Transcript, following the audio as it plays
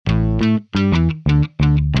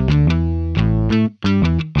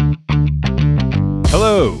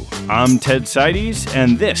I'm Ted Seides,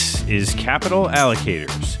 and this is Capital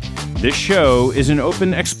Allocators. This show is an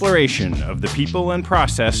open exploration of the people and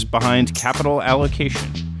process behind capital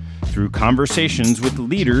allocation. Through conversations with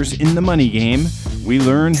leaders in the money game, we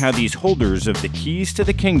learn how these holders of the keys to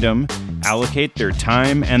the kingdom allocate their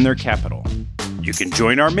time and their capital. You can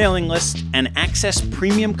join our mailing list and access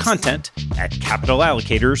premium content at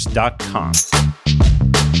capitalallocators.com.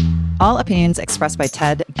 All opinions expressed by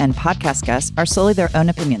Ted and podcast guests are solely their own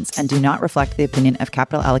opinions and do not reflect the opinion of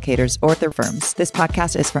Capital Allocators or their firms. This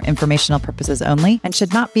podcast is for informational purposes only and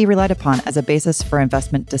should not be relied upon as a basis for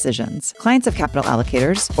investment decisions. Clients of Capital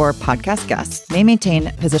Allocators or podcast guests may maintain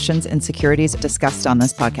positions in securities discussed on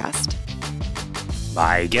this podcast.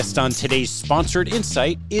 My guest on today's sponsored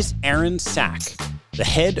insight is Aaron Sack, the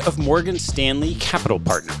head of Morgan Stanley Capital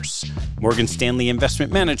Partners, Morgan Stanley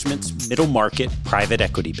Investment Management's middle market private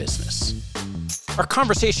equity business. Our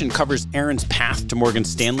conversation covers Aaron's path to Morgan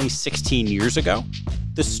Stanley 16 years ago,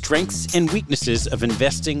 the strengths and weaknesses of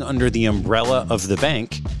investing under the umbrella of the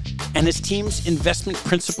bank, and his team's investment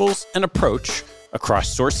principles and approach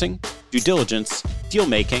across sourcing, due diligence,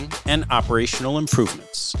 deal-making, and operational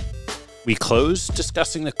improvements. We close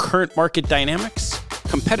discussing the current market dynamics,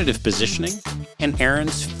 competitive positioning, and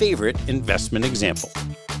Aaron's favorite investment example.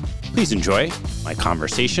 Please enjoy my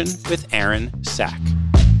conversation with Aaron Sack.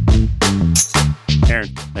 Aaron,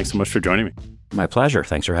 thanks so much for joining me. My pleasure.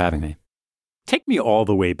 Thanks for having me. Take me all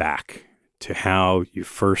the way back to how you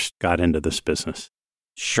first got into this business.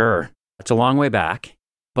 Sure. It's a long way back,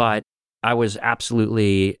 but I was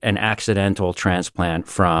absolutely an accidental transplant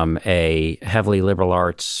from a heavily liberal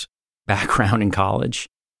arts background in college.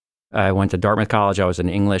 I went to Dartmouth College. I was an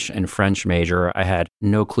English and French major. I had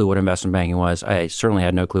no clue what investment banking was. I certainly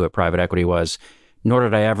had no clue what private equity was, nor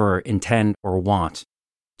did I ever intend or want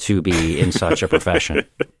to be in such a profession.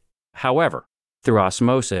 However, through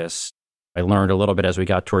osmosis, I learned a little bit as we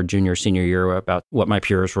got toward junior, senior year about what my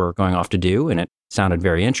peers were going off to do, and it sounded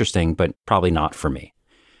very interesting, but probably not for me.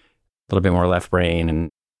 A little bit more left brain and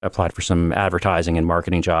applied for some advertising and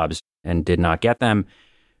marketing jobs and did not get them.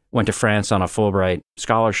 Went to France on a Fulbright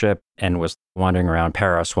scholarship and was wandering around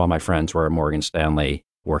Paris while my friends were at Morgan Stanley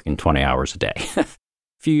working 20 hours a day. A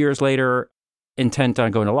few years later, intent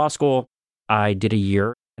on going to law school, I did a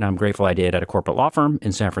year, and I'm grateful I did, at a corporate law firm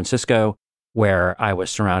in San Francisco, where I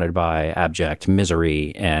was surrounded by abject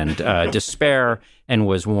misery and despair and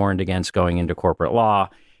was warned against going into corporate law.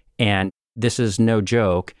 And this is no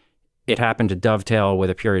joke. It happened to dovetail with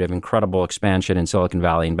a period of incredible expansion in Silicon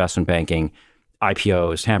Valley investment banking.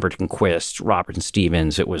 IPOs, Hamilton Quist, Robertson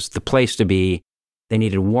Stevens. It was the place to be. They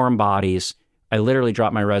needed warm bodies. I literally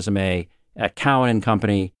dropped my resume at Cowen and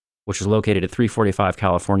Company, which was located at 345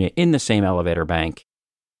 California, in the same elevator bank.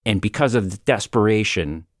 And because of the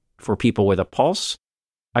desperation for people with a pulse,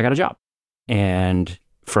 I got a job. And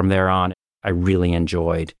from there on, I really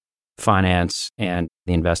enjoyed finance and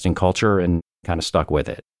the investing culture and kind of stuck with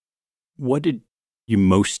it. What did you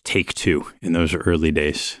most take to in those early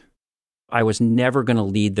days? I was never going to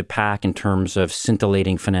lead the pack in terms of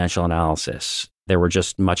scintillating financial analysis. There were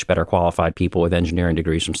just much better qualified people with engineering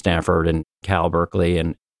degrees from Stanford and Cal Berkeley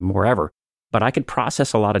and wherever. But I could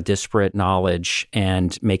process a lot of disparate knowledge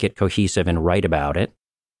and make it cohesive and write about it.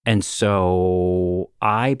 And so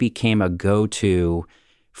I became a go-to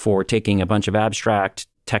for taking a bunch of abstract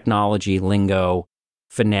technology, lingo,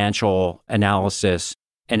 financial analysis,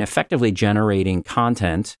 and effectively generating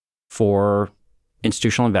content for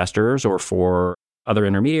institutional investors or for other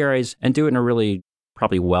intermediaries, and do it in a really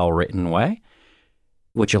probably well-written way.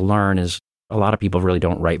 What you learn is a lot of people really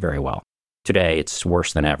don't write very well. Today, it's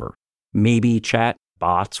worse than ever. Maybe chat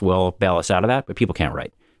bots will bail us out of that, but people can't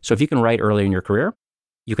write. So if you can write early in your career,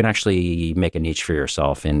 you can actually make a niche for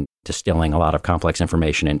yourself in distilling a lot of complex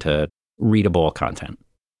information into readable content.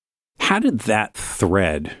 How did that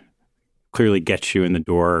thread clearly gets you in the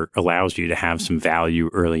door, allows you to have some value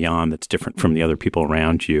early on that's different from the other people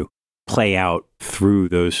around you, play out through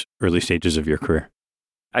those early stages of your career?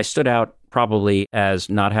 I stood out probably as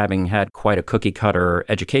not having had quite a cookie cutter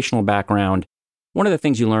educational background. One of the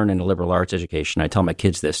things you learn in a liberal arts education, I tell my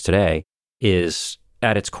kids this today, is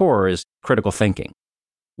at its core is critical thinking.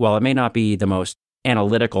 While it may not be the most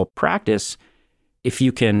analytical practice, if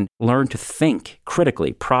you can learn to think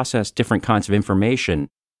critically, process different kinds of information,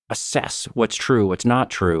 assess what's true, what's not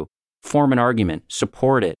true, form an argument,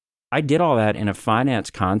 support it. I did all that in a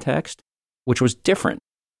finance context, which was different.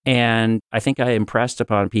 And I think I impressed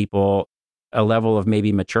upon people a level of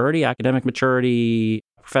maybe maturity, academic maturity,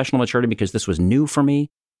 professional maturity, because this was new for me.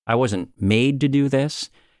 I wasn't made to do this.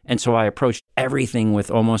 And so I approached everything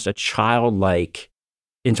with almost a childlike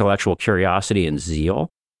intellectual curiosity and zeal.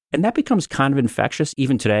 And that becomes kind of infectious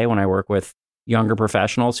even today when I work with younger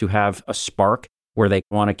professionals who have a spark where they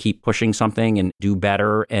want to keep pushing something and do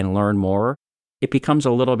better and learn more. It becomes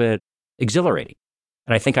a little bit exhilarating.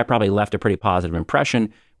 And I think I probably left a pretty positive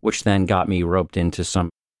impression, which then got me roped into some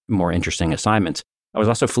more interesting assignments. I was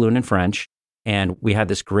also fluent in French, and we had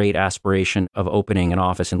this great aspiration of opening an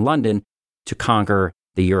office in London to conquer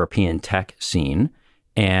the European tech scene.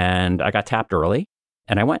 And I got tapped early,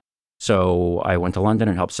 and I went. So I went to London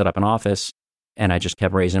and helped set up an office, and I just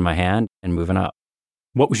kept raising my hand and moving up.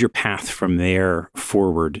 What was your path from there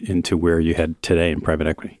forward into where you head today in private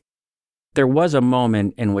equity? There was a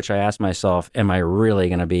moment in which I asked myself, am I really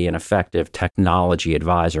going to be an effective technology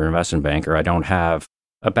advisor, investment banker? I don't have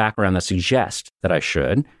a background that suggests that I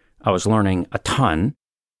should. I was learning a ton.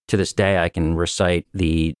 To this day, I can recite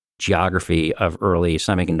the geography of early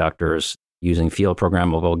semiconductors using field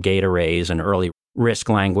programmable gate arrays and early risk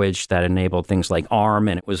language that enabled things like ARM,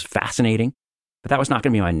 and it was fascinating. But that was not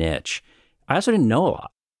going to be my niche. I also didn't know a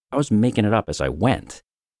lot. I was making it up as I went.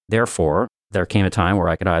 Therefore, there came a time where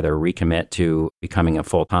I could either recommit to becoming a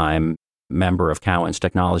full-time member of Cowen's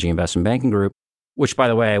Technology Investment Banking Group, which, by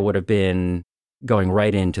the way, would have been going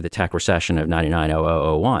right into the tech recession of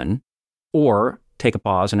 99-0001, or take a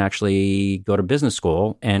pause and actually go to business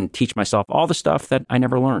school and teach myself all the stuff that I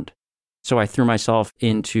never learned. So I threw myself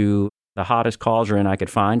into the hottest cauldron I could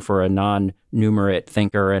find for a non-numerate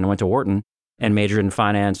thinker and went to Wharton and majored in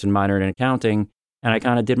finance and minored in accounting. And I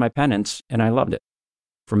kind of did my penance and I loved it.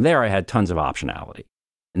 From there, I had tons of optionality.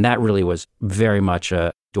 And that really was very much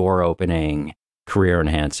a door-opening,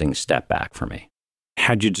 career-enhancing step back for me.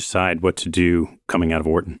 How'd you decide what to do coming out of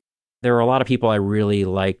Wharton? There were a lot of people I really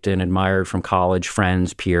liked and admired from college,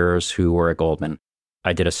 friends, peers who were at Goldman.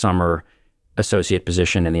 I did a summer associate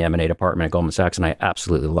position in the M&A department at Goldman Sachs, and I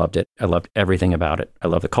absolutely loved it. I loved everything about it. I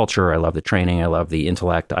love the culture. I love the training. I love the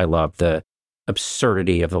intellect. I love the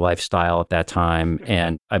absurdity of the lifestyle at that time.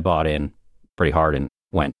 And I bought in pretty hard and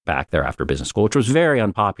went back there after business school, which was very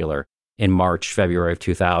unpopular in March, February of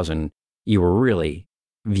 2000. You were really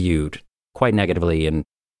viewed quite negatively and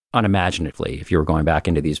unimaginatively if you were going back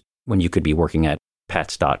into these when you could be working at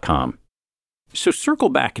pets.com. So circle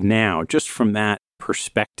back now, just from that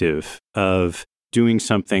perspective of doing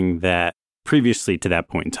something that previously to that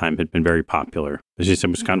point in time had been very popular. As you said,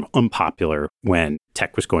 it was kind of unpopular when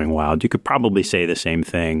tech was going wild. You could probably say the same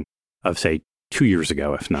thing of, say, 2 years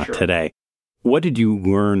ago, if not today. What did you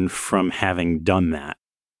learn from having done that?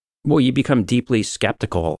 Well, you become deeply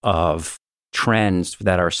skeptical of trends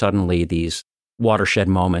that are suddenly these watershed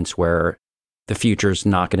moments where the future's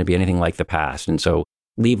not going to be anything like the past. And so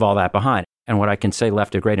leave all that behind. And what I can say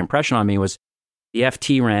left a great impression on me was the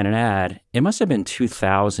FT ran an ad. It must have been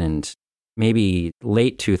 2000, maybe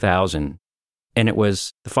late 2000. And it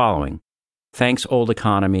was the following: thanks, old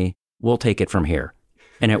economy, we'll take it from here.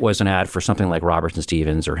 And it was an ad for something like Robertson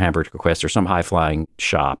Stevens or Hamburger Quest or some high-flying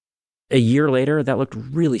shop. A year later, that looked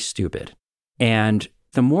really stupid. And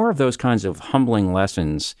the more of those kinds of humbling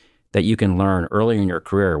lessons that you can learn early in your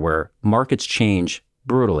career where markets change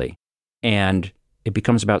brutally and it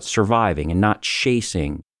becomes about surviving and not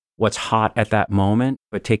chasing what's hot at that moment,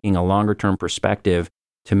 but taking a longer-term perspective.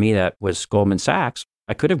 To me, that was Goldman Sachs.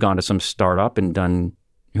 I could have gone to some startup and done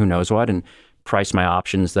who knows what and priced my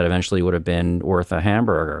options that eventually would have been worth a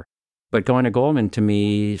hamburger. But going to Goldman, to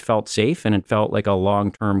me, felt safe, and it felt like a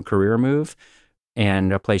long-term career move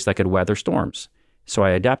and a place that could weather storms. So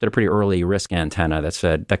I adapted a pretty early risk antenna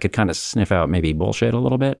that could kind of sniff out maybe bullshit a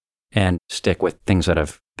little bit and stick with things that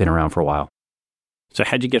have been around for a while. So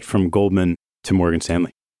how'd you get from Goldman to Morgan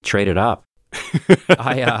Stanley? Traded up.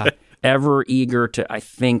 I ever eager to, I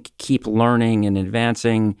think, keep learning and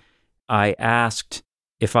advancing. I asked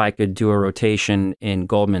if I could do a rotation in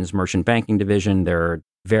Goldman's merchant banking division. They're a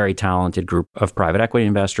very talented group of private equity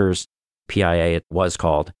investors, PIA it was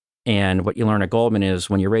called. And what you learn at Goldman is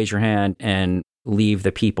when you raise your hand and leave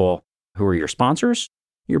the people who are your sponsors,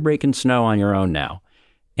 you're breaking snow on your own now.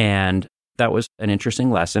 And that was an interesting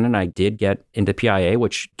lesson. And I did get into PIA,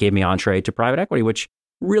 which gave me entree to private equity, which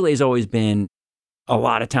really has always been, a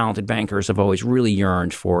lot of talented bankers have always really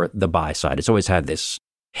yearned for the buy side. It's always had this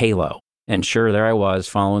halo. And sure, there I was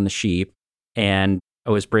following the sheep. And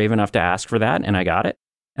I was brave enough to ask for that. And I got it.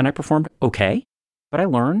 And I performed okay. But I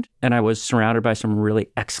learned, and I was surrounded by some really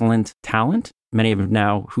excellent talent, many of them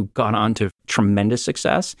now who've gone on to tremendous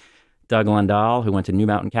success. Doug Lindahl, who went to New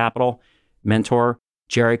Mountain Capital, mentor.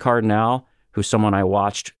 Jerry Cardinal, who's someone I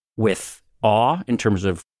watched with awe in terms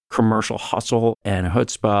of commercial hustle and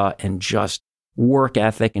chutzpah and just work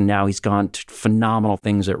ethic. And now he's gone to phenomenal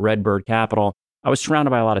things at Redbird Capital. I was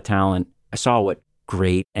surrounded by a lot of talent. I saw what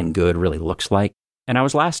great and good really looks like. And I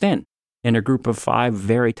was last in a group of 5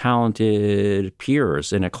 very talented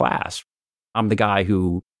peers in a class. I'm the guy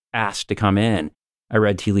who asked to come in. I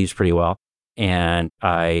read tea leaves pretty well, and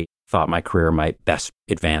I thought my career might best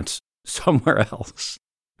advance somewhere else.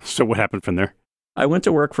 So what happened from there? I went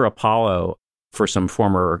to work for Apollo for some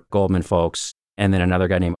former Goldman folks, and then another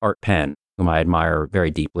guy named Art Penn, whom I admire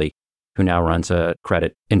very deeply, who now runs a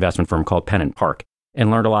credit investment firm called Penn and Park,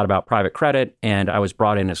 and learned a lot about private credit. And I was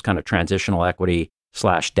brought in as kind of transitional equity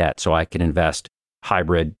 / debt, so I could invest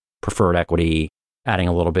hybrid preferred equity, adding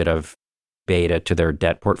a little bit of beta to their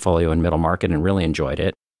debt portfolio in middle market, and really enjoyed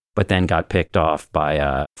it. But then got picked off by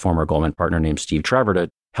a former Goldman partner named Steve Trevor to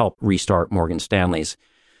help restart Morgan Stanley's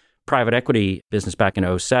private equity business back in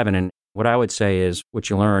 2007. And what I would say is, what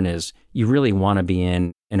you learn is you really want to be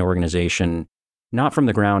in an organization, not from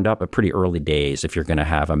the ground up, but pretty early days if you're going to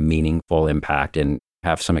have a meaningful impact and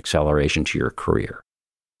have some acceleration to your career.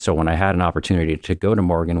 So when I had an opportunity to go to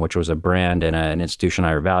Morgan, which was a brand and an institution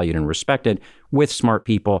I valued and respected, with smart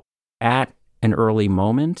people at an early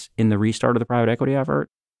moment in the restart of the private equity effort,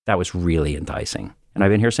 that was really enticing. And I've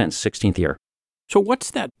been here since 16th year. So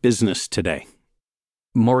what's that business today?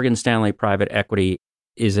 Morgan Stanley Private Equity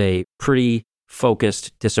is a pretty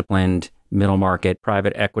focused, disciplined middle market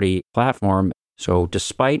private equity platform. So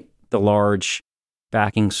despite the large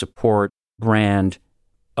backing support brand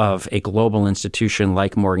of a global institution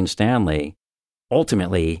like Morgan Stanley,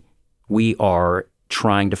 ultimately, we are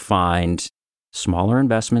trying to find smaller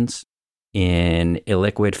investments in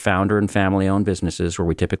illiquid founder and family-owned businesses where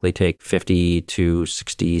we typically take 50 to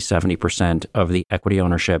 60, 70% of the equity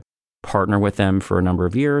ownership, partner with them for a number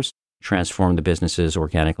of years, transform the businesses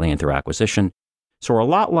organically and through acquisition. So we're a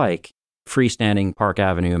lot like freestanding Park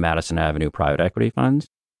Avenue, Madison Avenue private equity funds.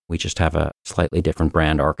 We just have a slightly different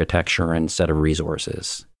brand architecture and set of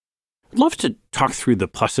resources. I'd love to talk through the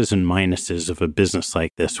pluses and minuses of a business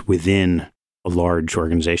like this within a large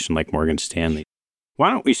organization like Morgan Stanley. Why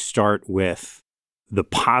don't we start with the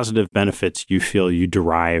positive benefits you feel you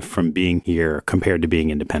derive from being here compared to being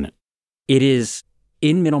independent? It is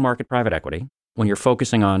in middle market private equity, when you're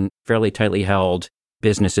focusing on fairly tightly held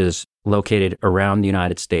businesses located around the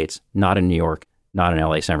United States, not in New York, not in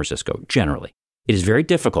LA, San Francisco, generally. It is very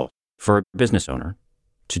difficult for a business owner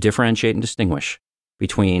to differentiate and distinguish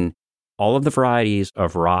between all of the varieties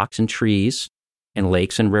of rocks and trees and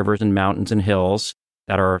lakes and rivers and mountains and hills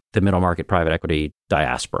that are the middle market private equity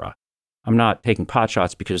diaspora. I'm not taking pot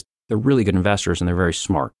shots because they're really good investors and they're very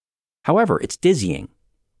smart. However, it's dizzying.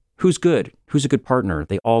 Who's good? Who's a good partner?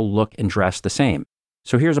 They all look and dress the same.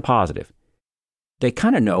 So here's a positive. They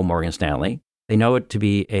kind of know Morgan Stanley. They know it to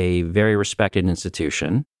be a very respected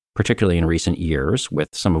institution, particularly in recent years with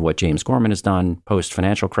some of what James Gorman has done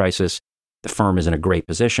post-financial crisis. The firm is in a great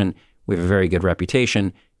position. We have a very good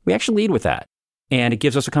reputation. We actually lead with that. And it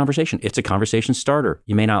gives us a conversation. It's a conversation starter.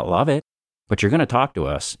 You may not love it, but you're going to talk to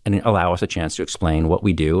us and allow us a chance to explain what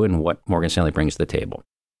we do and what Morgan Stanley brings to the table.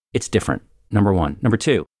 It's different, number one. Number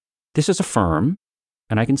two, this is a firm,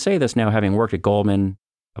 and I can say this now having worked at Goldman,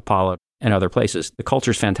 Apollo, and other places. The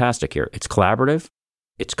culture is fantastic here. It's collaborative.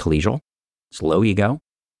 It's collegial. It's low ego.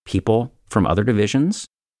 People from other divisions,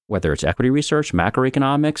 whether it's equity research,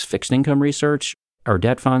 macroeconomics, fixed income research, our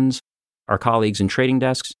debt funds, our colleagues in trading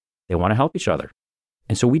desks, they want to help each other.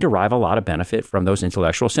 And so we derive a lot of benefit from those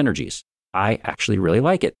intellectual synergies. I actually really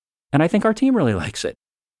like it. And I think our team really likes it.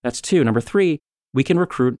 That's two. Number three, we can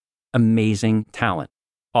recruit amazing talent.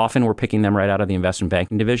 Often we're picking them right out of the investment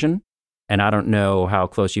banking division. And I don't know how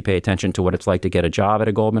close you pay attention to what it's like to get a job at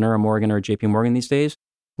a Goldman or a Morgan or a JP Morgan these days.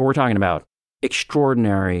 But we're talking about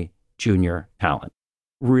extraordinary junior talent.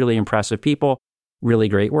 Really impressive people, really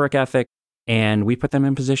great work ethic. And we put them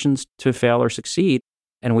in positions to fail or succeed.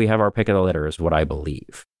 And we have our pick of the litter is what I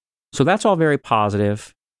believe. So that's all very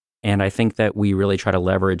positive. And I think that we really try to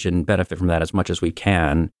leverage and benefit from that as much as we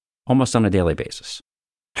can, almost on a daily basis.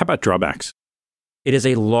 How about drawbacks? It is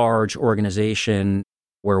a large organization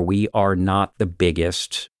where we are not the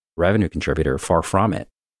biggest revenue contributor, far from it.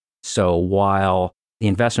 So while the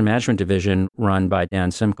investment management division run by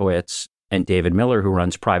Dan Simkowitz and David Miller, who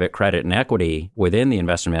runs private credit and equity within the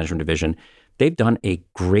investment management division, they've done a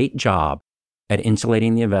great job at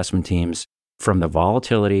insulating the investment teams from the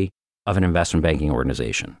volatility of an investment banking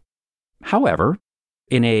organization. However,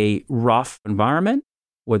 in a rough environment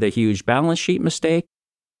with a huge balance sheet mistake,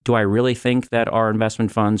 do I really think that our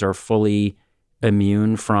investment funds are fully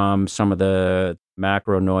immune from some of the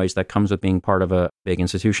macro noise that comes with being part of a big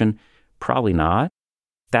institution? Probably not.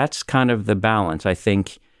 That's kind of the balance. I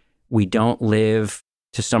think we don't live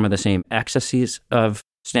to some of the same excesses of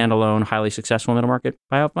standalone, highly successful middle market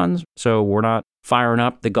buyout funds. So we're not firing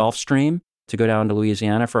up the Gulf Stream to go down to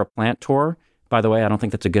Louisiana for a plant tour. By the way, I don't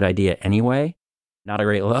think that's a good idea anyway. Not a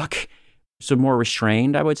great look. So more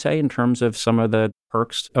restrained, I would say, in terms of some of the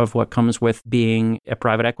perks of what comes with being a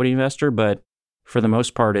private equity investor. But for the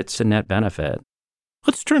most part, it's a net benefit.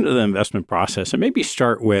 Let's turn to the investment process and maybe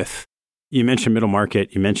start with, you mentioned middle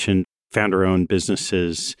market, you mentioned founder-owned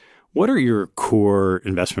businesses. What are your core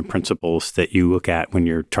investment principles that you look at when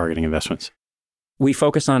you're targeting investments? We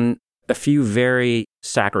focus on a few very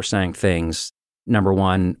sacrosanct things. Number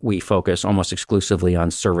one, we focus almost exclusively on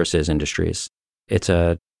services industries. It's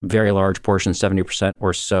a very large portion, 70%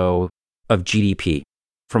 or so of GDP.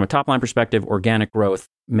 From a top-line perspective, organic growth,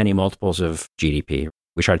 many multiples of GDP.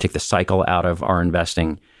 We try to take the cycle out of our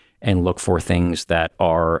investing and look for things that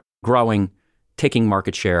are growing, taking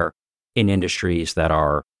market share in industries that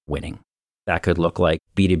are winning. That could look like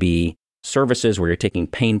B2B services where you're taking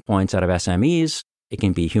pain points out of SMEs. It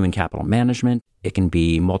can be human capital management. It can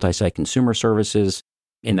be multi-site consumer services.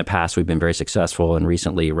 In the past, we've been very successful in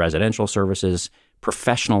recently residential services,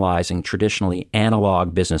 professionalizing traditionally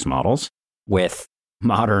analog business models with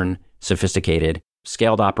modern, sophisticated,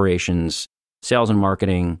 scaled operations, sales and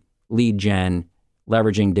marketing, lead gen,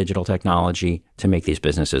 leveraging digital technology to make these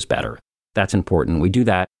businesses better. That's important. We do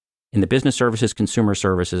that in the business services, consumer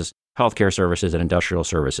services, healthcare services, and industrial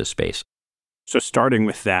services space. So starting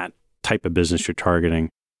with that type of business you're targeting,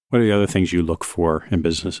 what are the other things you look for in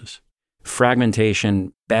businesses?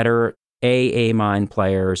 Fragmentation, better A-mine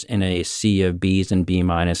players in a sea of Bs and B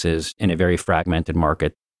minuses in a very fragmented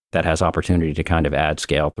market that has opportunity to kind of add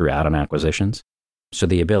scale through add-on acquisitions. So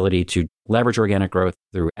the ability to leverage organic growth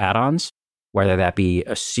through add-ons, whether that be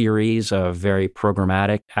a series of very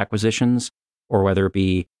programmatic acquisitions or whether it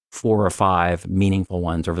be 4 or 5 meaningful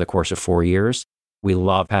ones over the course of 4 years, we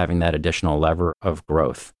love having that additional lever of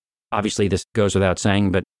growth. Obviously, this goes without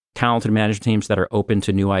saying, but talented management teams that are open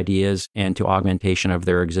to new ideas and to augmentation of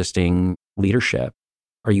their existing leadership.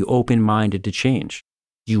 Are you open-minded to change?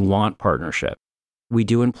 Do you want partnership? We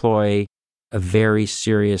do employ a very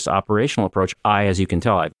serious operational approach. As you can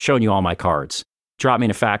tell, I've shown you all my cards. Drop me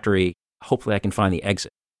in a factory. Hopefully I can find the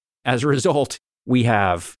exit. As a result, we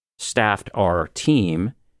have staffed our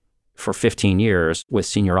team for 15 years with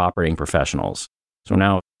senior operating professionals. So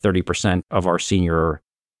now 30% of our senior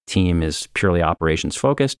team is purely operations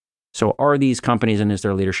focused. So are these companies and is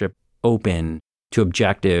their leadership open to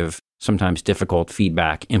objective, sometimes difficult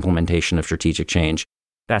feedback, implementation of strategic change?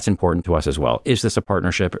 That's important to us as well. Is this a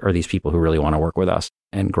partnership? Or are these people who really want to work with us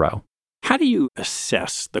and grow? How do you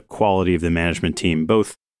assess the quality of the management team,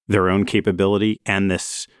 both their own capability and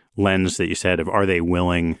this lens that you said of are they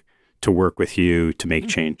willing to work with you to make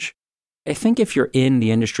change? I think if you're in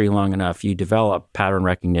the industry long enough, you develop pattern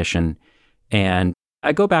recognition. And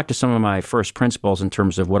I go back to some of my first principles in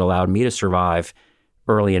terms of what allowed me to survive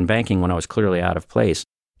early in banking when I was clearly out of place.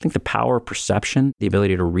 I think the power of perception, the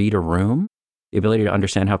ability to read a room, the ability to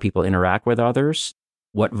understand how people interact with others,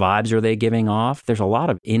 what vibes are they giving off? There's a lot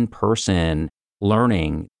of in-person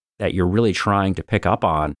learning that you're really trying to pick up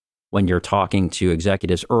on when you're talking to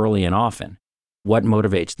executives early and often. What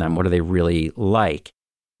motivates them? What do they really like?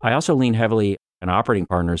 I also lean heavily on operating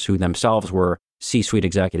partners who themselves were C-suite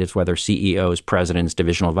executives, whether CEOs, presidents,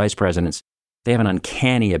 divisional vice presidents. They have an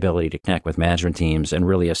uncanny ability to connect with management teams and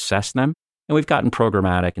really assess them. And we've gotten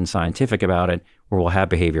programmatic and scientific about it, where we'll have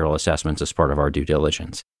behavioral assessments as part of our due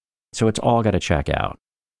diligence. So it's all got to check out.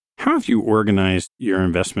 How have you organized your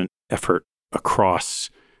investment effort across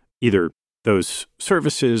either those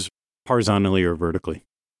services horizontally or vertically?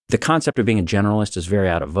 The concept of being a generalist is very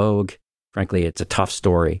out of vogue. Frankly, it's a tough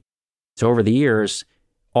story. So over the years,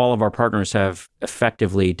 all of our partners have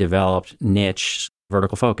effectively developed niche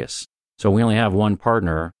vertical focus. So we only have one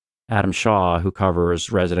partner, Adam Shaw, who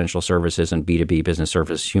covers residential services and B2B business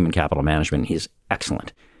service, human capital management. He's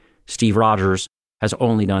excellent. Steve Rogers has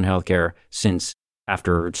only done healthcare since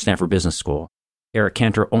after Stanford Business School. Eric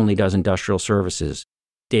Cantor only does industrial services.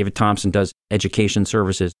 David Thompson does education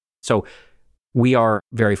services. So we are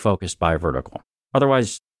very focused by vertical.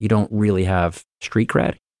 Otherwise, you don't really have street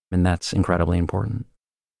cred, and that's incredibly important.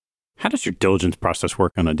 How does your diligence process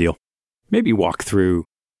work on a deal? Maybe walk through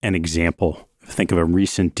an example. Think of a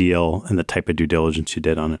recent deal and the type of due diligence you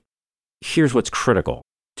did on it. Here's what's critical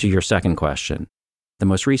to your second question. The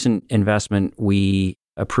most recent investment we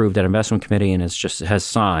approved at investment committee and has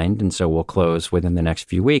signed, and so we'll close within the next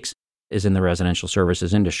few weeks, is in the residential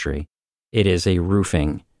services industry. It is a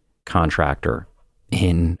roofing contractor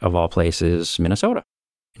in, of all places, Minnesota,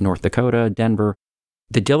 North Dakota, Denver.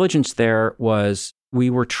 The diligence there was we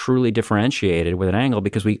were truly differentiated with an angle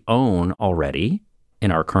because we own already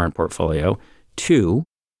in our current portfolio 2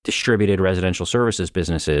 distributed residential services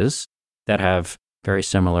businesses that have very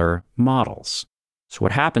similar models. So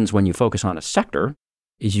what happens when you focus on a sector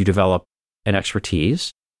is you develop an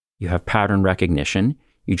expertise, you have pattern recognition,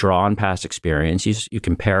 you draw on past experience, you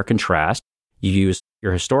compare, contrast, you use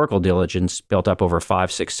your historical diligence built up over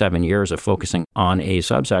 5, 6, 7 years of focusing on a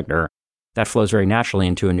subsector. That flows very naturally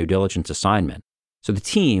into a new diligence assignment. So the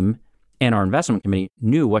team and our investment committee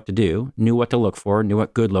knew what to do, knew what to look for, knew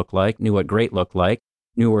what good looked like, knew what great looked like,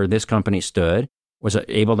 knew where this company stood, was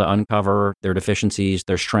able to uncover their deficiencies,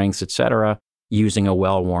 their strengths, et cetera, using a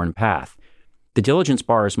well-worn path. The diligence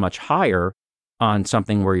bar is much higher on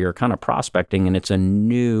something where you're kind of prospecting and it's a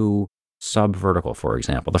new sub-vertical, for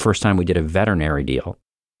example. The first time we did a veterinary deal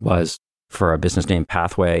was for a business named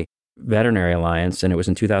Pathway Veterinary Alliance, and it was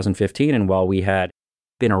in 2015. And while we had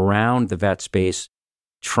been around the vet space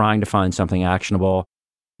trying to find something actionable,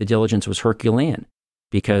 the diligence was Herculean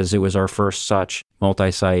because it was our first such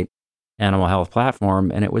multi-site animal health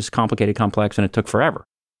platform, and it was complicated, complex, and it took forever.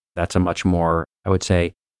 That's a much more, I would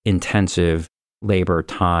say, intensive labor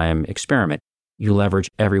time experiment. You leverage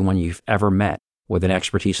everyone you've ever met with an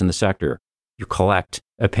expertise in the sector. You collect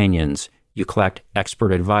opinions. You collect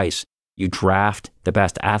expert advice. You draft the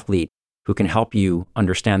best athlete who can help you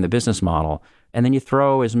understand the business model. And then you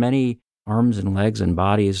throw as many arms and legs and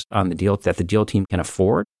bodies on the deal that the deal team can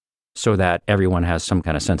afford so that everyone has some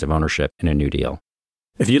kind of sense of ownership in a new deal.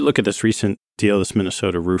 If you look at this recent deal, this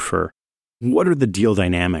Minnesota roofer, what are the deal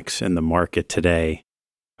dynamics in the market today?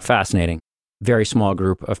 Fascinating. Very small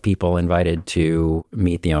group of people invited to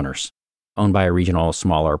meet the owners, owned by a regional,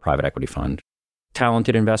 smaller private equity fund.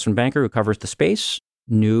 Talented investment banker who covers the space,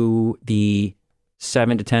 knew the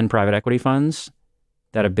 7 to 10 private equity funds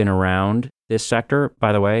that have been around this sector.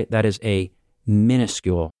 By the way, that is a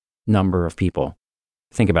minuscule number of people.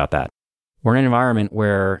 Think about that. We're in an environment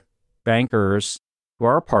where bankers who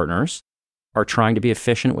are our partners are trying to be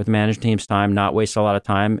efficient with management team's time, not waste a lot of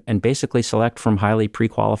time, and basically select from highly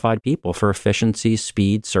pre-qualified people for efficiency,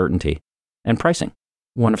 speed, certainty, and pricing.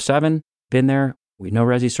 1 of 7, been there. We know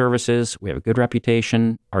Resi Services. We have a good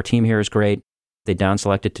reputation. Our team here is great. They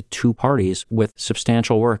down-selected to 2 parties with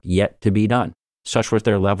substantial work yet to be done. Such was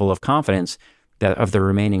their level of confidence that of the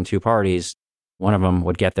remaining 2 parties, one of them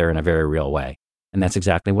would get there in a very real way. And that's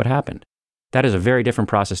exactly what happened. That is a very different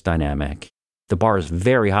process dynamic. The bar is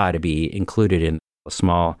very high to be included in a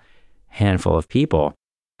small handful of people.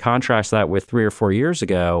 Contrast that with 3 or 4 years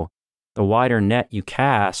ago, the wider net you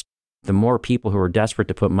cast, the more people who are desperate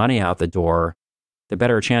to put money out the door, the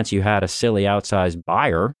better a chance you had a silly outsized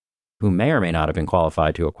buyer who may or may not have been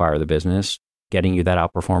qualified to acquire the business, getting you that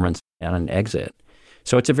outperformance and an exit.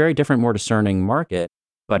 So it's a very different, more discerning market,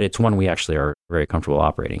 but it's one we actually are very comfortable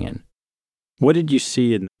operating in. What did you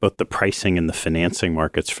see in both the pricing and the financing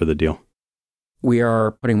markets for the deal? We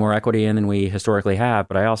are putting more equity in than we historically have,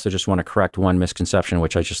 but I also just want to correct one misconception,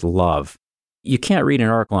 which I just love. You can't read an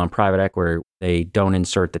article on private equity. They don't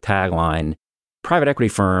insert the tagline, private equity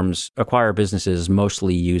firms acquire businesses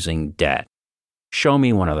mostly using debt. Show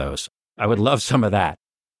me one of those. I would love some of that.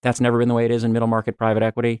 That's never been the way it is in middle market private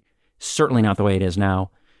equity. Certainly not the way it is now.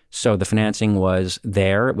 So the financing was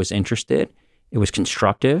there. It was interested. It was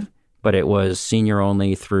constructive, but it was senior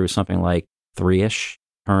only through something like 3-ish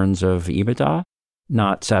turns of EBITDA,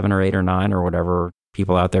 not 7 or 8 or 9 or whatever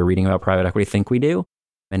people out there reading about private equity think we do.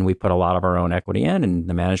 And we put a lot of our own equity in, and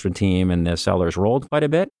the management team and the sellers rolled quite a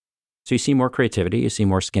bit. So you see more creativity, you see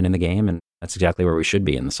more skin in the game, and that's exactly where we should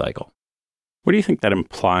be in the cycle. What do you think that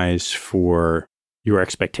implies for your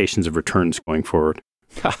expectations of returns going forward?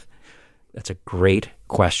 That's a great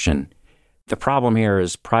question. The problem here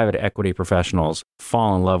is private equity professionals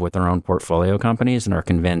fall in love with their own portfolio companies and are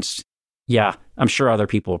convinced, yeah, I'm sure other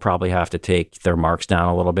people will probably have to take their marks down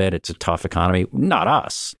a little bit. It's a tough economy. Not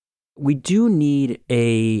us. We do need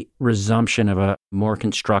a resumption of a more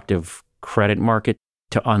constructive credit market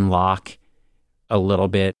to unlock a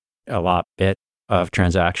lot bit of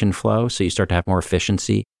transaction flow. So you start to have more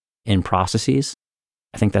efficiency in processes.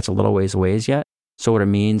 I think that's a little ways away yet. So what it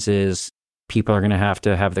means is people are going to have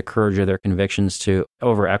the courage of their convictions to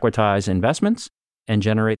over-equitize investments and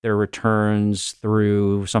generate their returns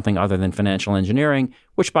through something other than financial engineering,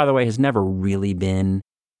 which, by the way, has never really been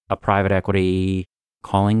a private equity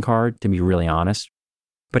calling card, to be really honest.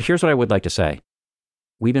 But here's what I would like to say.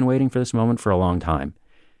 We've been waiting for this moment for a long time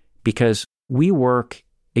because we work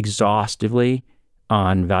exhaustively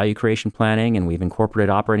on value creation planning, and we've incorporated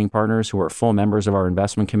operating partners who are full members of our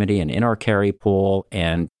investment committee and in our carry pool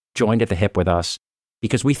and joined at the hip with us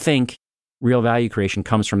because we think real value creation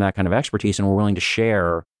comes from that kind of expertise, and we're willing to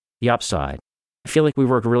share the upside. I feel like we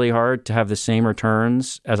work really hard to have the same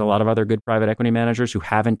returns as a lot of other good private equity managers who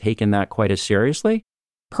haven't taken that quite as seriously.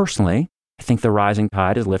 Personally, I think the rising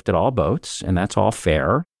tide has lifted all boats, and that's all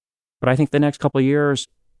fair. But I think the next couple of years,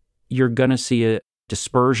 you're going to see a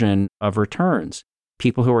dispersion of returns.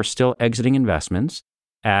 People who are still exiting investments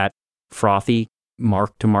at frothy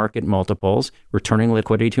mark-to-market multiples, returning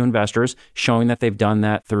liquidity to investors, showing that they've done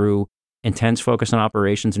that through intense focus on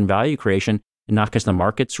operations and value creation, and not because the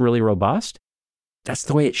market's really robust. That's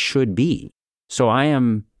the way it should be. So I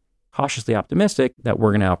am cautiously optimistic that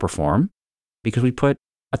we're going to outperform because we put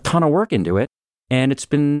a ton of work into it, and it's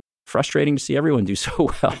been frustrating to see everyone do so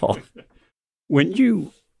well. When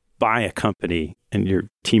you buy a company and you're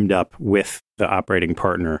teamed up with the operating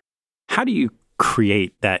partner, how do you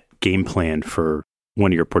create that game plan for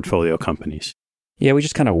one of your portfolio companies? Yeah, we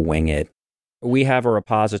just kind of wing it. We have a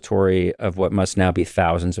repository of what must now be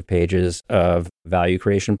thousands of pages of value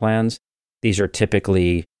creation plans. These are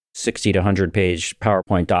typically 60 to 100 page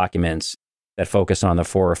PowerPoint documents that focus on the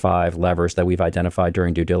 4 or 5 levers that we've identified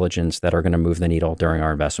during due diligence that are going to move the needle during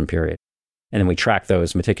our investment period. And then we track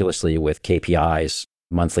those meticulously with KPIs,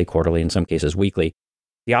 monthly, quarterly, in some cases weekly.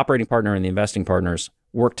 The operating partner and the investing partners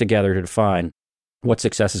work together to define what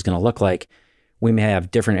success is going to look like. We may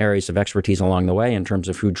have different areas of expertise along the way in terms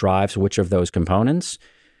of who drives which of those components.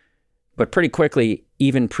 But pretty quickly,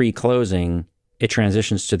 even pre-closing, it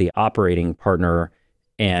transitions to the operating partner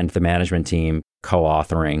and the management team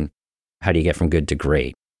co-authoring how do you get from good to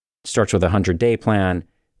great. It starts with a 100-day plan,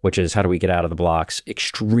 which is how do we get out of the blocks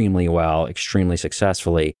extremely well, extremely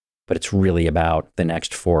successfully, but it's really about the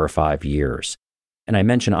next 4 or 5 years. And I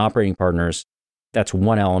mentioned operating partners. That's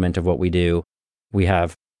one element of what we do. We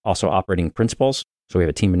have also operating principals. So we have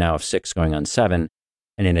a team now of 6 going on 7.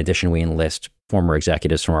 And in addition, we enlist former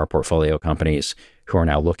executives from our portfolio companies who are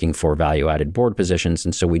now looking for value-added board positions.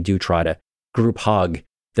 And so we do try to group hug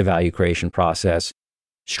the value creation process,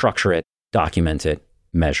 structure it, document it,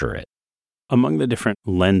 measure it. Among the different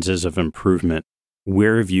lenses of improvement,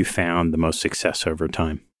 where have you found the most success over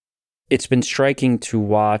time? It's been striking to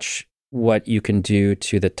watch what you can do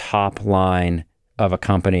to the top line of a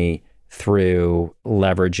company through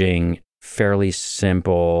leveraging fairly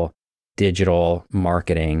simple digital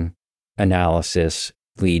marketing, analysis,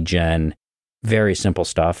 lead gen, very simple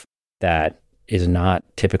stuff that is not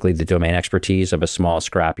typically the domain expertise of a small,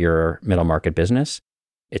 scrappier middle market business.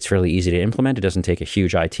 It's fairly easy to implement. It doesn't take a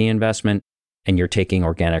huge IT investment. And you're taking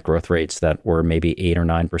organic growth rates that were maybe 8 or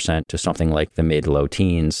 9% to something like the mid-low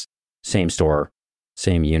teens, same store,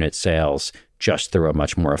 same unit sales, just through a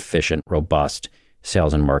much more efficient, robust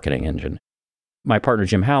sales and marketing engine. My partner,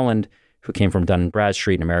 Jim Howland, who came from Dun &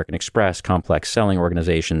 Bradstreet and American Express, complex selling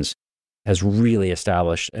organizations, has really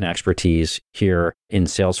established an expertise here in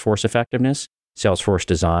Salesforce effectiveness, Salesforce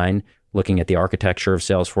design, looking at the architecture of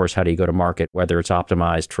Salesforce, how do you go to market, whether it's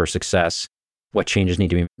optimized for success, what changes need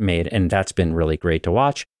to be made. And that's been really great to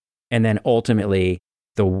watch. And then ultimately,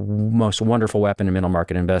 the most wonderful weapon in middle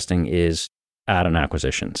market investing is add-on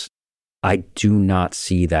acquisitions. I do not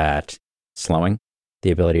see that slowing,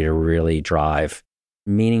 the ability to really drive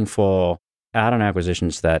meaningful add-on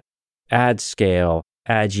acquisitions that add scale,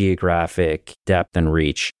 add geographic depth and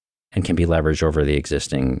reach, and can be leveraged over the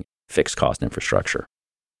existing fixed cost infrastructure.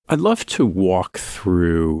 I'd love to walk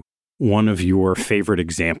through one of your favorite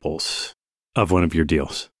examples of one of your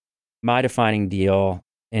deals. My defining deal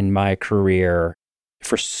in my career,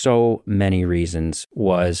 for so many reasons,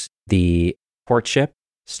 was the courtship,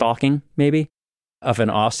 stalking maybe, of an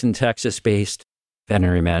Austin, Texas-based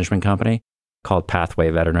veterinary management company called Pathway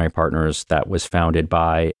Veterinary Partners that was founded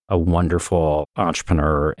by a wonderful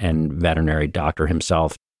entrepreneur and veterinary doctor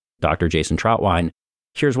himself, Dr. Jason Troutwine.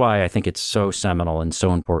 Here's why I think it's so seminal and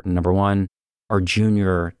so important. Number one, our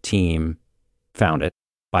junior team found it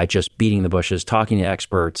by just beating the bushes, talking to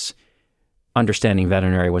experts, understanding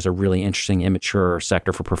veterinary was a really interesting, immature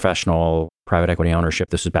sector for professional private equity ownership.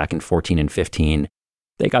 This was back in 14 and 15.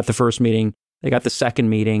 They got the first meeting. They got the second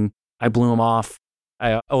meeting. I blew them off.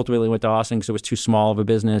 I ultimately went to Austin because it was too small of a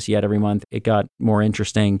business. Yet every month it got more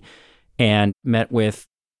interesting and met with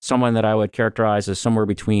someone that I would characterize as somewhere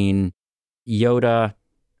between Yoda,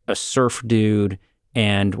 a surf dude,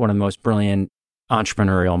 and one of the most brilliant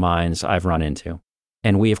entrepreneurial minds I've run into.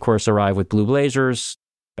 And we, of course, arrived with blue blazers.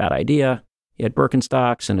 Bad idea. He had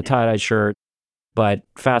Birkenstocks and a tie-dye shirt. But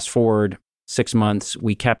fast forward 6 months,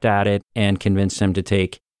 we kept at it and convinced him to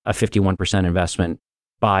take a 51% investment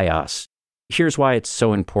by us. Here's why it's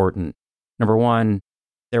so important. Number one,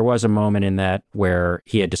 there was a moment in that where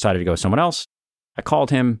he had decided to go with someone else. I called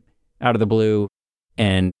him out of the blue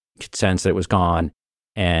and could sense that it was gone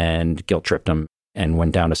and guilt tripped him and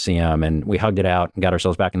went down to see him. And we hugged it out and got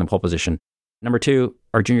ourselves back in the pole position. Number two,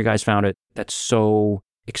 our junior guys found it. That's so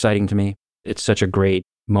exciting to me. It's such a great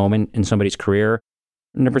moment in somebody's career.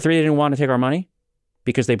 Number three, they didn't want to take our money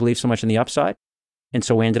because they believed so much in the upside. And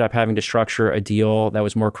so we ended up having to structure a deal that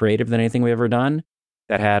was more creative than anything we've ever done,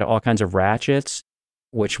 that had all kinds of ratchets,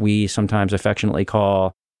 which we sometimes affectionately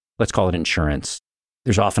call, let's call it insurance.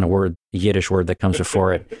 There's often a Yiddish word that comes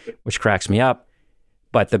before it, which cracks me up.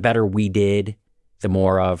 But the better we did, the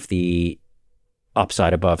more of the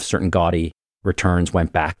upside above certain gaudy returns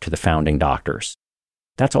went back to the founding doctors.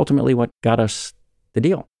 That's ultimately what got us the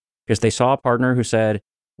deal, because they saw a partner who said,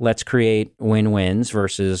 let's create win-wins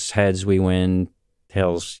versus heads we win,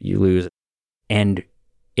 tails you lose. And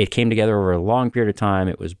it came together over a long period of time.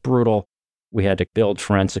 It was brutal. We had to build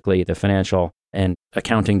forensically the financial and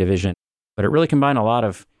accounting division, but it really combined a lot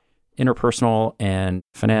of interpersonal and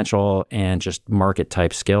financial and just market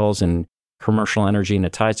type skills and commercial energy, and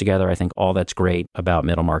it ties together, I think, all that's great about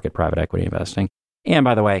middle market private equity investing. And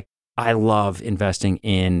by the way, I love investing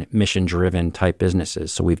in mission-driven type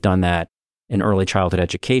businesses. So we've done that in early childhood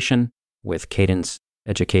education with Cadence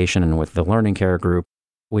Education and with the Learning Care Group.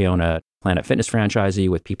 We own a Planet Fitness franchisee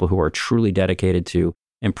with people who are truly dedicated to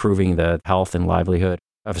improving the health and livelihood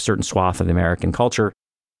of a certain swath of the American culture.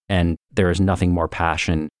 And there is nothing more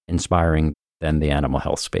passion inspiring than the animal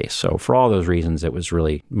health space. So for all those reasons, it was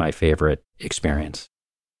really my favorite experience.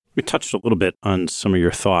 We touched a little bit on some of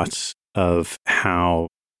your thoughts of how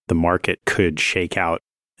the market could shake out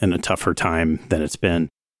in a tougher time than it's been.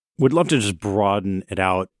 Would love to just broaden it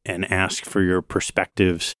out and ask for your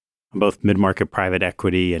perspectives on both mid-market private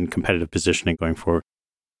equity and competitive positioning going forward.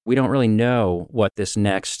 We don't really know what this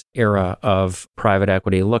next era of private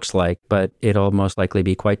equity looks like, but it'll most likely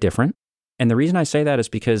be quite different. And the reason I say that is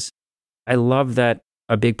because I love that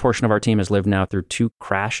a big portion of our team has lived now through two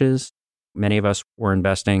crashes. Many of us were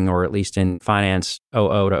investing, or at least in finance,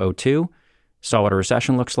 00 to 02, saw what a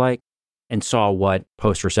recession looks like, and saw what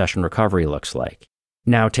post-recession recovery looks like.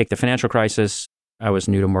 Now take the financial crisis. I was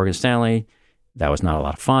new to Morgan Stanley. That was not a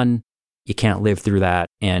lot of fun. You can't live through that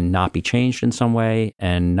and not be changed in some way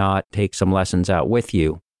and not take some lessons out with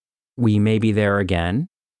you. We may be there again.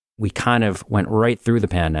 We kind of went right through the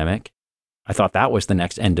pandemic. I thought that was the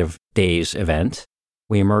next end of days event.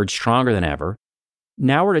 We emerged stronger than ever.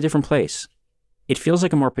 Now we're at a different place. It feels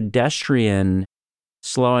like a more pedestrian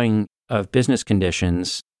slowing of business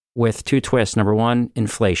conditions with two twists. Number one,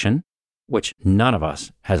 inflation, which none of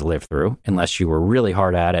us has lived through unless you were really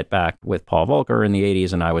hard at it back with Paul Volcker in the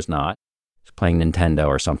 80s and I was not. I was playing Nintendo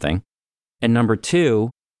or something. And number two,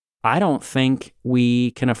 I don't think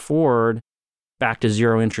we can afford back to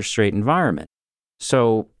zero interest rate environment.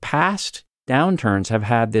 So past downturns have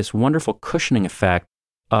had this wonderful cushioning effect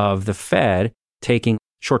of the Fed taking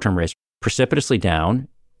short-term rates precipitously down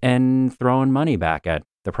and throwing money back at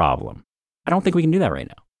the problem. I don't think we can do that right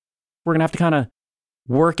now. We're going to have to kind of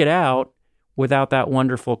work it out without that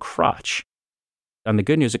wonderful crutch. On the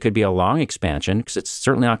good news, it could be a long expansion because it's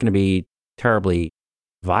certainly not going to be terribly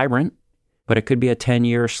vibrant, but it could be a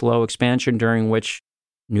 10-year slow expansion during which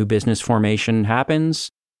new business formation happens.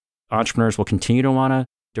 Entrepreneurs will continue to want to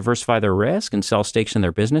diversify their risk and sell stakes in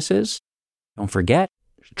their businesses. Don't forget,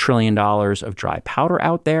 there's $1 trillion of dry powder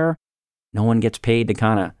out there. No one gets paid to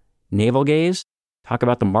kind of navel gaze, talk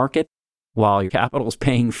about the market while your capital is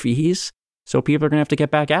paying fees. So people are going to have to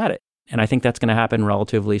get back at it. And I think that's going to happen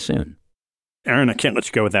relatively soon. Aaron, I can't let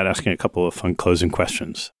you go without asking a couple of fun closing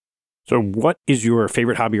questions. So what is your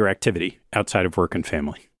favorite hobby or activity outside of work and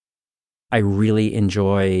family? I really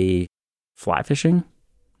enjoy fly fishing,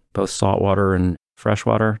 both saltwater and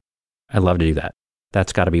freshwater. I love to do that.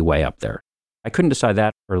 That's got to be way up there. I couldn't decide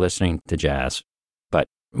that or listening to jazz, but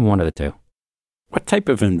one of the two. What type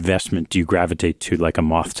of investment do you gravitate to like a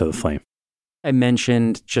moth to the flame? I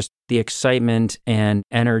mentioned just the excitement and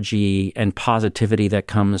energy and positivity that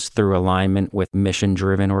comes through alignment with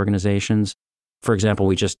mission-driven organizations. For example,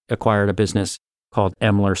 we just acquired a business called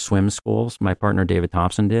Emler Swim Schools. My partner, David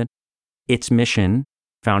Thompson, did. Its mission,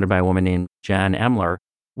 founded by a woman named Jan Emler,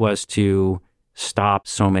 was to stop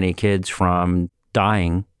so many kids from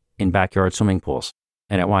dying in backyard swimming pools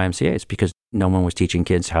and at YMCAs because no one was teaching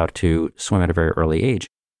kids how to swim at a very early age.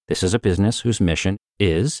 This is a business whose mission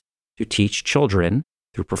is to teach children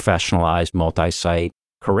through professionalized multi-site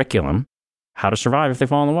curriculum how to survive if they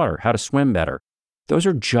fall in the water, how to swim better. Those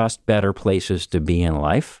are just better places to be in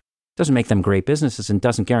life. Doesn't make them great businesses and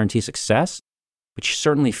doesn't guarantee success, but you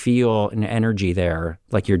certainly feel an energy there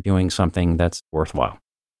like you're doing something that's worthwhile.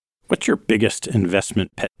 What's your biggest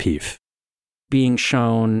investment pet peeve? Being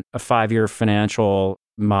shown a 5-year financial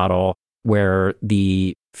model where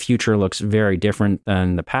the future looks very different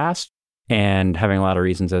than the past and having a lot of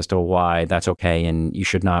reasons as to why that's okay and you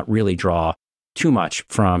should not really draw too much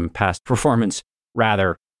from past performance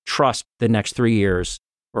rather trust the next 3 years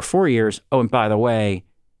or 4 years. Oh, and by the way,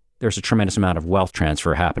 there's a tremendous amount of wealth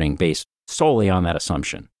transfer happening based solely on that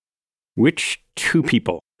assumption. Which two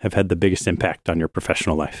people have had the biggest impact on your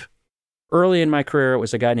professional life? Early in my career, it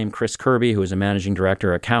was a guy named Chris Kirby, who was a managing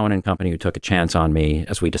director at Cowen & Company, who took a chance on me.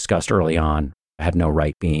 As we discussed early on, I had no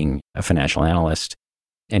right being a financial analyst.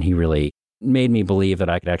 And he really made me believe that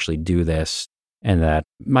I could actually do this and that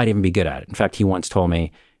I might even be good at it. In fact, he once told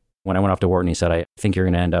me when I went off to Wharton, he said, I think you're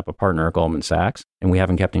going to end up a partner at Goldman Sachs. And we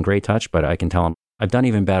haven't kept in great touch, but I can tell him I've done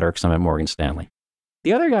even better because I'm at Morgan Stanley.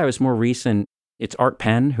 The other guy was more recent. It's Art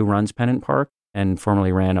Penn, who runs Pennant Park and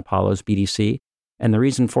formerly ran Apollo's BDC. And the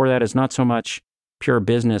reason for that is not so much pure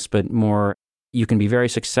business, but more you can be very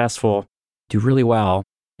successful, do really well,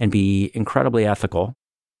 and be incredibly ethical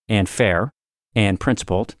and fair and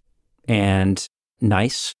principled and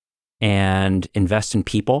nice and invest in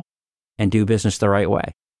people and do business the right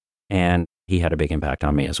way. And he had a big impact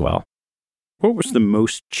on me as well. What was the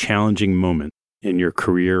most challenging moment in your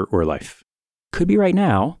career or life? Could be right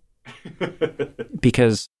now,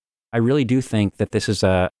 because I really do think that this is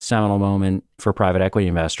a seminal moment for private equity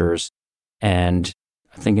investors, and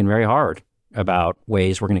I'm thinking very hard about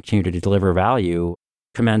ways we're going to continue to deliver value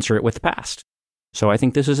commensurate with the past. So I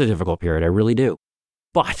think this is a difficult period. I really do.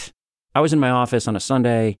 But I was in my office on a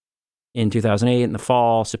Sunday in 2008 in the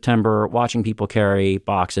fall, September, watching people carry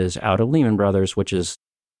boxes out of Lehman Brothers, which is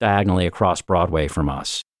diagonally across Broadway from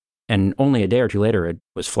us. And only a day or two later, it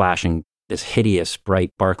was flashing this hideous,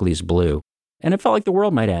 bright Barclays blue. And it felt like the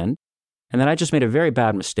world might end. And then I just made a very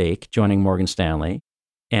bad mistake joining Morgan Stanley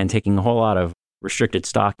and taking a whole lot of restricted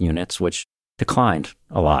stock units, which declined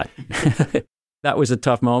a lot. That was a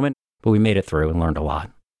tough moment, but we made it through and learned a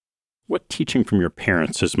lot. What teaching from your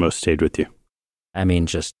parents has most stayed with you? I mean,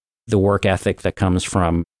 just the work ethic that comes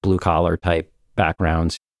from blue collar type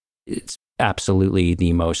backgrounds. It's absolutely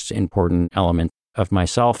the most important element of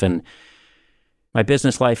myself and my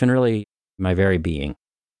business life and really my very being.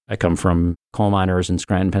 I come from coal miners in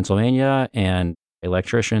Scranton, Pennsylvania, and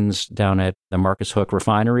electricians down at the Marcus Hook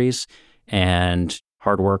refineries, and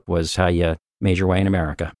hard work was how you made your way in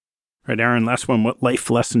America. All right, Aaron, last one. What life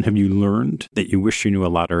lesson have you learned that you wish you knew a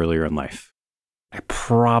lot earlier in life? I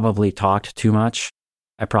probably talked too much.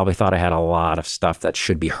 I probably thought I had a lot of stuff that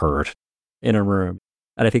should be heard in a room.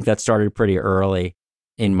 And I think that started pretty early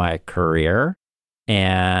in my career.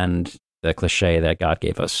 And the cliche that God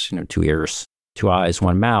gave us, 2 ears, 2 eyes,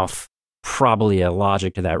 1 mouth, probably a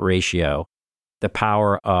logic to that ratio. The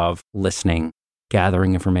power of listening,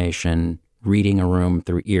 gathering information, reading a room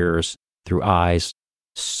through ears, through eyes,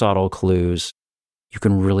 subtle clues. You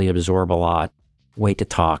can really absorb a lot. Wait to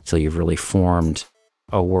talk till you've really formed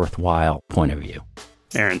a worthwhile point of view.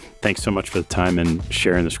 Aaron, thanks so much for the time and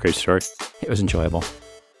sharing this great story. It was enjoyable.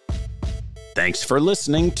 Thanks for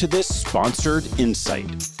listening to this Sponsored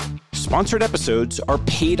Insight. Sponsored episodes are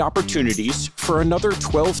paid opportunities for another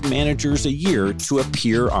 12 managers a year to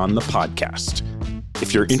appear on the podcast.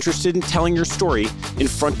 If you're interested in telling your story in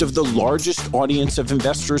front of the largest audience of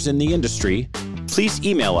investors in the industry, please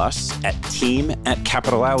email us at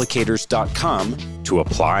team@capitalallocators.com to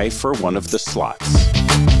apply for one of the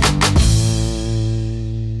slots.